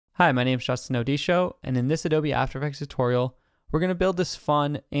Hi, my name is Justin Odisho, and in this Adobe After Effects tutorial, we're going to build this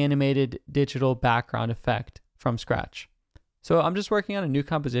fun animated digital background effect from scratch. So I'm just working on a new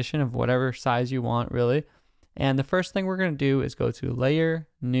composition of whatever size you want, really. And the first thing we're going to do is go to Layer,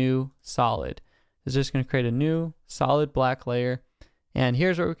 New, Solid. It's just going to create a new solid black layer. And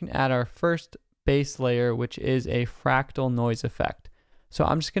here's where we can add our first base layer, which is a fractal noise effect. So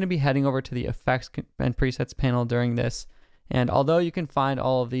I'm just going to be heading over to the Effects and Presets panel during this. And although you can find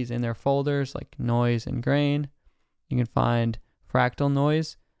all of these in their folders like noise and grain, you can find fractal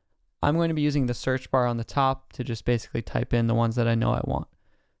noise. I'm going to be using the search bar on the top to just basically type in the ones that I know I want.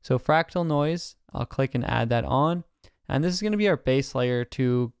 So fractal noise, I'll click and add that on. And this is going to be our base layer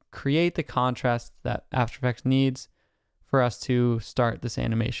to create the contrast that After Effects needs for us to start this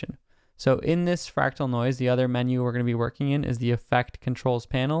animation. So in this fractal noise, the other menu we're going to be working in is the Effect Controls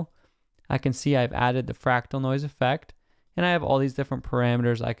panel. I can see I've added the fractal noise effect. And I have all these different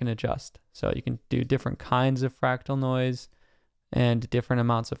parameters I can adjust. So you can do different kinds of fractal noise and different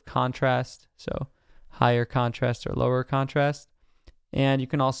amounts of contrast. So higher contrast or lower contrast. And you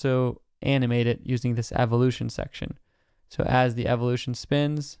can also animate it using this evolution section. So as the evolution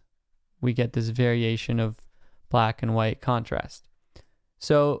spins, we get this variation of black and white contrast.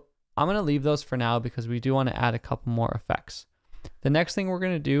 So I'm going to leave those for now because we do want to add a couple more effects. The next thing we're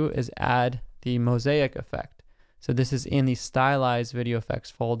going to do is add the Mosaic Effect. So this is in the stylized video effects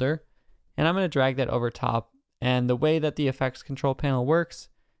folder, and I'm going to drag that over top. And the way that the effects control panel works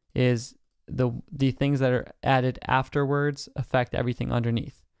is the things that are added afterwards affect everything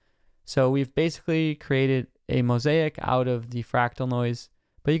underneath. So we've basically created a mosaic out of the fractal noise,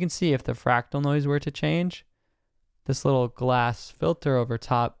 but you can see if the fractal noise were to change, this little glass filter over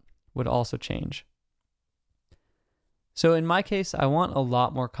top would also change. So in my case, I want a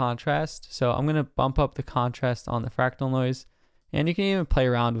lot more contrast. So I'm going to bump up the contrast on the fractal noise. And you can even play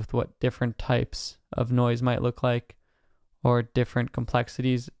around with what different types of noise might look like or different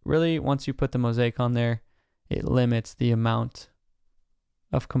complexities. Really, once you put the mosaic on there, it limits the amount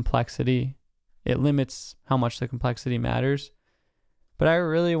of complexity. It limits how much the complexity matters. But I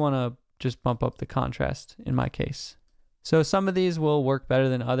really want to just bump up the contrast in my case. So some of these will work better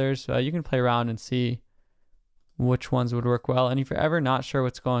than others. You can play around and see which ones would work well. And if you're ever not sure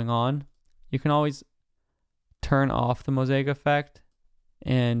what's going on, you can always turn off the mosaic effect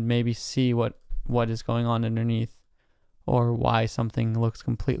and maybe see what is going on underneath or why something looks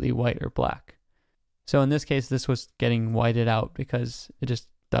completely white or black. So in this case, this was getting whited out because it just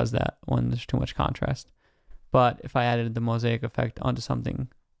does that when there's too much contrast. But if I added the mosaic effect onto something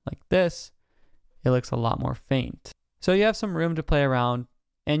like this, it looks a lot more faint. So you have some room to play around,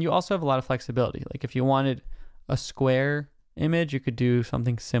 and you also have a lot of flexibility. Like if you wanted a square image, you could do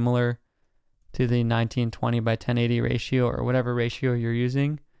something similar to the 1920 by 1080 ratio or whatever ratio you're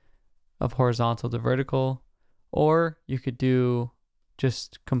using of horizontal to vertical, or you could do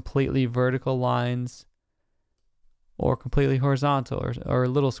just completely vertical lines or completely horizontal or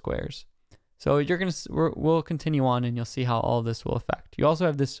little squares. So we'll continue on and you'll see how all this will affect. You also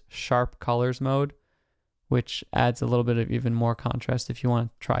have this sharp colors mode, which adds a little bit of even more contrast if you want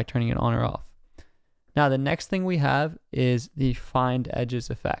to try turning it on or off. Now, the next thing we have is the Find Edges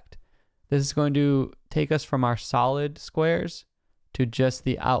effect. This is going to take us from our solid squares to just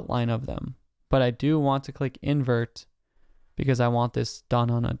the outline of them. But I do want to click Invert because I want this done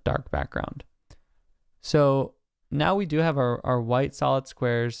on a dark background. So now we do have our white solid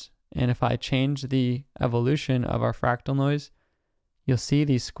squares. And if I change the evolution of our fractal noise, you'll see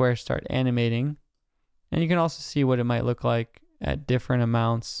these squares start animating. And you can also see what it might look like at different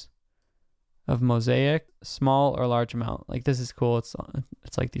amounts of mosaic, small or large amount. Like this is cool. It's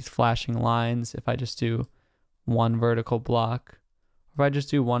like these flashing lines. If I just do one vertical block, if I just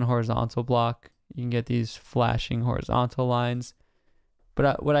do one horizontal block, you can get these flashing horizontal lines.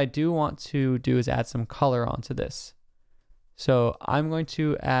 But what I do want to do is add some color onto this. So I'm going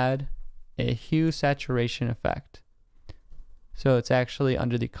to add a hue saturation effect. So it's actually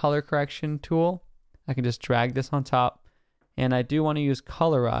under the color correction tool. I can just drag this on top, and I do want to use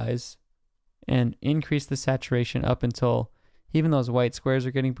colorize and increase the saturation up until even those white squares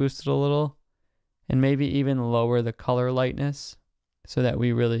are getting boosted a little, and maybe even lower the color lightness so that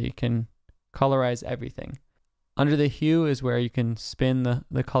we really can colorize everything. Under the hue is where you can spin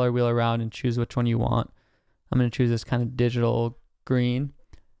the color wheel around and choose which one you want. I'm going to choose this kind of digital green.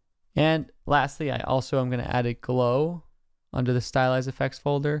 And lastly, I also am going to add a glow under the stylized effects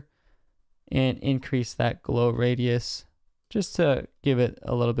folder and increase that glow radius just to give it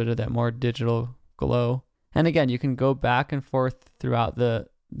a little bit of that more digital glow. And again, you can go back and forth throughout the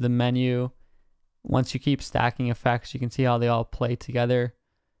menu. Once you keep stacking effects, you can see how they all play together.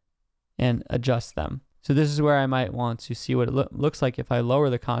 and adjust them. So this is where I might want to see what it looks like if I lower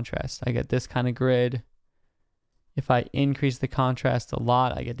the contrast. I get this kind of grid. If I increase the contrast a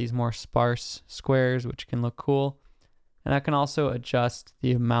lot, I get these more sparse squares, which can look cool. And I can also adjust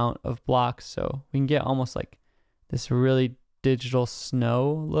the amount of blocks. So we can get almost like this really digital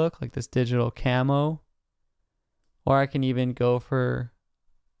snow look, like this digital camo. Or I can even go for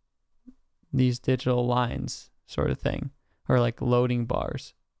these digital lines sort of thing, or like loading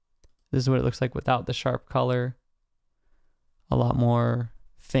bars. This is what it looks like without the sharp color. A lot more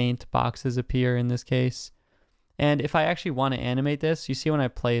faint boxes appear in this case. And if I actually want to animate this, you see when I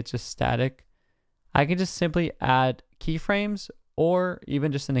play it's just static. I can just simply add keyframes or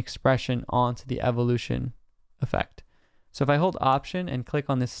even just an expression onto the evolution effect. So if I hold Option and click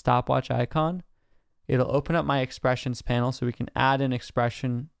on this stopwatch icon, it'll open up my expressions panel so we can add an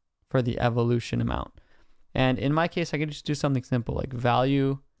expression for the evolution amount. And in my case, I can just do something simple like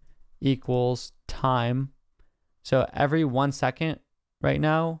value equals time. So every 1 second right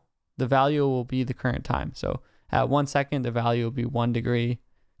now, the value will be the current time. So at 1 second, the value will be 1 degree,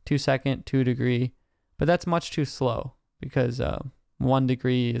 2 second, 2 degree, but that's much too slow because 1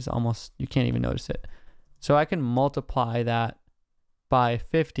 degree is almost, you can't even notice it. So I can multiply that by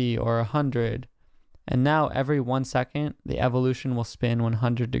 50 or 100, and now every 1 second, the evolution will spin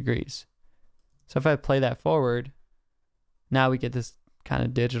 100 degrees. So if I play that forward, now we get this kind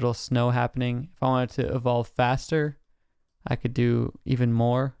of digital snow happening. If I wanted to evolve faster, I could do even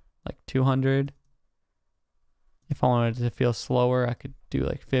more, like 200. If I wanted to feel slower, I could do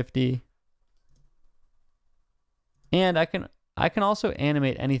like 50. And I can also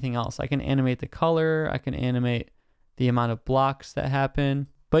animate anything else. I can animate the color, I can animate the amount of blocks that happen.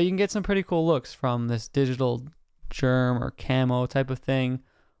 But you can get some pretty cool looks from this digital germ or camo type of thing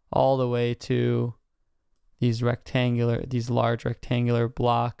all the way to these large rectangular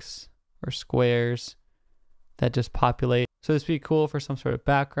blocks or squares that just populate. So this would be cool for some sort of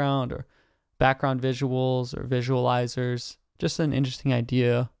background or background visuals or visualizers. Just an interesting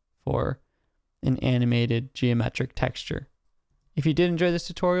idea for an animated geometric texture. If you did enjoy this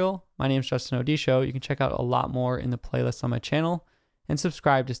tutorial, my name is Justin Odisho. You can check out a lot more in the playlist on my channel and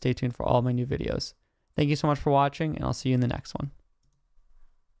subscribe to stay tuned for all my new videos. Thank you so much for watching, and I'll see you in the next one.